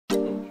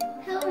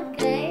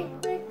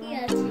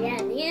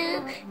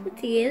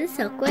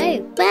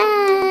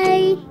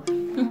Bye.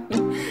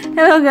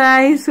 Hello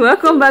guys,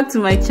 welcome back to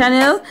my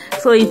channel.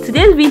 So in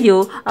today's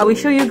video I will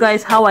show you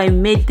guys how I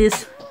made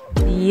this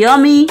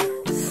yummy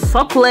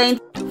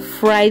succulent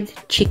fried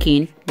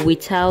chicken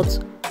without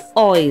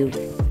oil.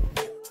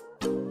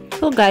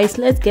 So guys,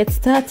 let's get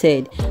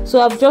started.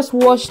 So I've just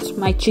washed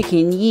my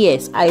chicken.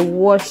 Yes, I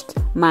washed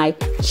my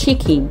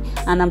chicken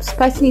and I'm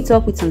spicing it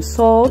up with some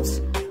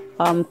salt,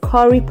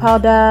 curry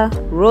powder,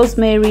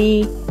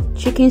 rosemary,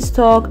 chicken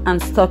stock and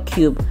stock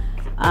cube,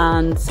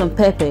 and some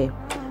pepper.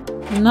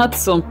 Not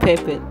some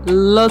pepper,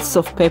 lots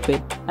of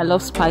pepper. I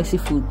love spicy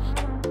food.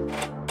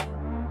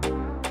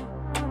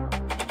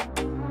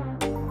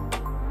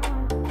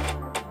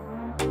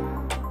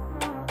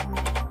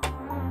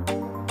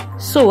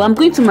 So I'm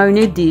going to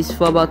marinate this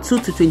for about 2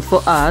 to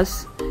 24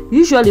 hours.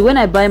 Usually when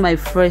I buy my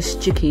fresh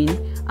chicken,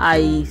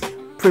 I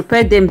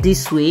prepare them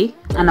this way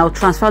and I'll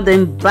transfer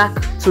them back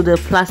to the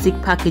plastic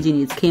packaging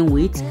it came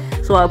with.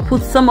 So I'll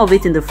put some of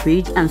it in the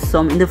fridge and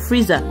some in the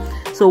freezer.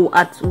 So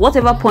at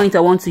whatever point I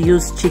want to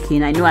use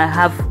chicken, I know I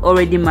have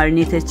already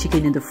marinated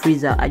chicken in the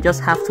freezer. I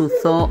just have to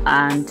thaw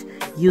and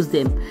use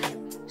them.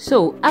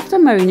 So after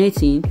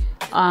marinating,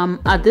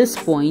 at this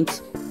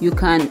point you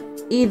can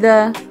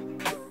either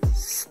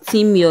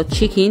steam your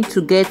chicken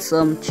to get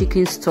some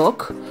chicken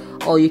stock,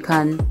 or you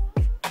can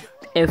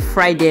air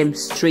fry them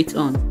straight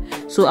on.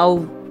 So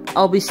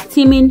I'll be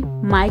steaming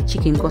my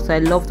chicken because I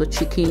love the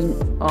chicken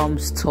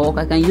stock.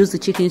 I can use the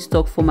chicken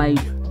stock for my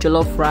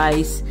jollof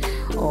rice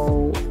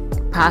or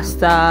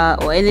pasta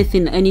or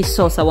anything, any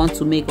sauce I want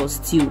to make or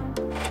stew.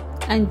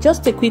 And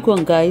just a quick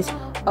one guys,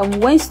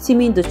 when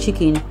steaming the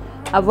chicken,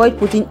 avoid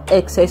putting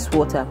excess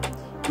water.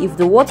 If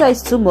the water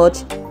is too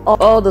much,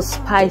 all the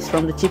spice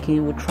from the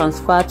chicken will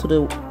transfer to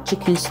the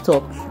chicken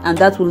stock and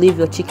that will leave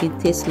your chicken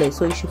tasteless.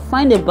 So you should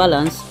find a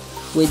balance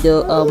with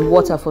the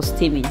water for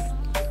steaming.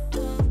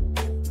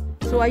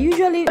 So I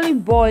usually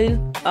boil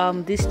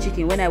this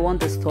chicken when I want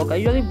the stock. I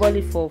usually boil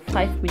it for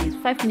 5 minutes.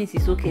 5 minutes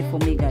is okay for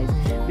me guys,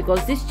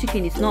 because this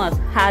chicken is not as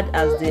hard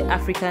as the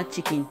African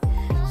chicken.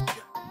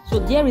 So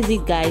there is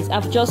it guys,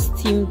 I've just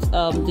steamed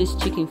this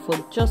chicken for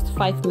just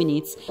 5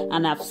 minutes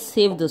and I've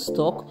saved the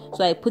stock.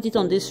 So I put it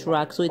on this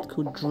rack so it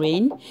could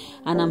drain,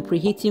 and I'm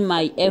preheating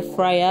my air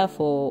fryer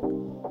for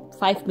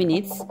 5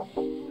 minutes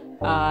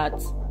at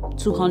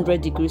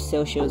 200 degrees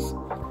Celsius.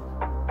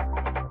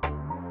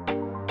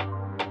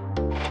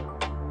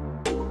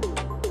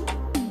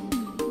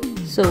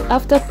 So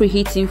after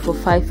preheating for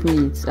 5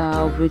 minutes,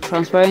 I'll be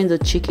transferring the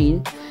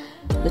chicken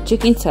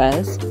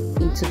thighs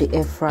into the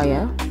air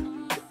fryer.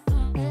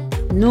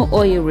 No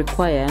oil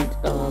required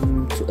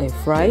to air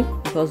fry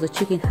because the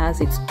chicken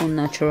has its own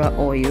natural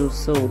oil,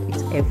 so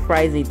it air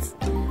fries it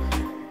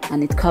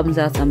and it comes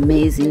out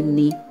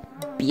amazingly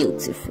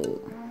beautiful.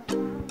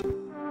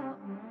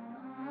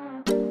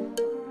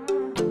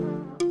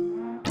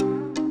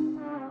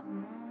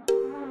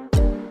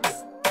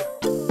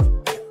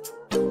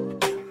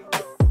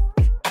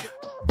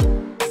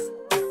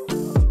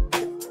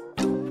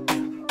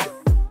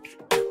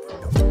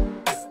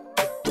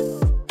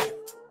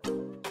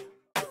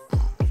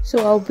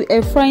 So I'll be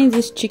air frying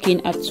this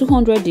chicken at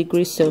 200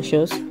 degrees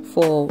Celsius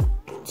for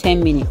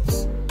 10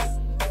 minutes.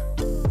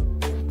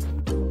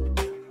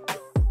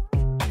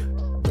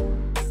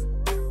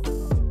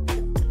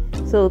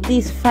 So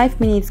this 5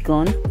 minutes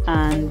gone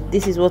and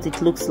this is what it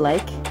looks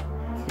like.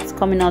 It's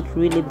coming out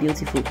really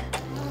beautiful.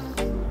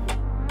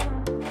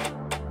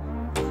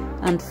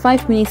 And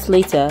 5 minutes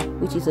later,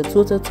 which is a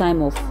total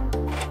time of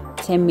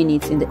 10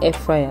 minutes in the air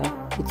fryer,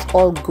 it's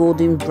all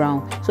golden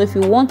brown. So if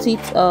you want it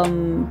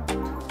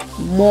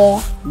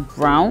more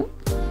brown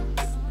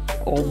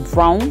or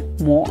brown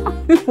more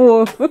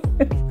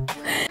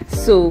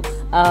so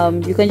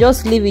you can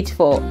just leave it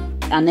for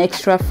an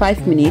extra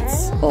 5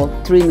 minutes or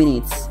 3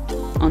 minutes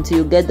until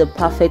you get the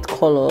perfect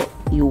color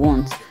you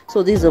want.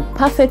 So this is a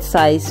perfect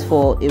size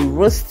for a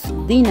roast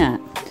dinner.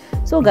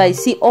 So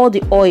guys, see all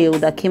the oil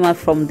that came out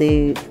from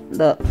the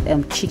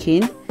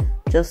chicken.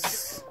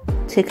 Just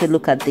take a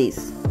look at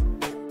this.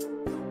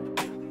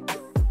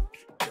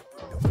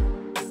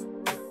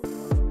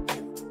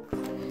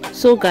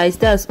 So guys,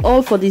 that's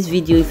all for this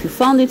video. If you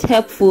found it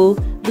helpful,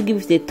 do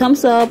give it a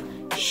thumbs up,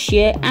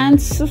 share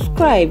and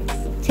subscribe.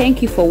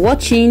 Thank you for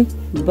watching.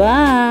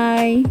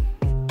 Bye.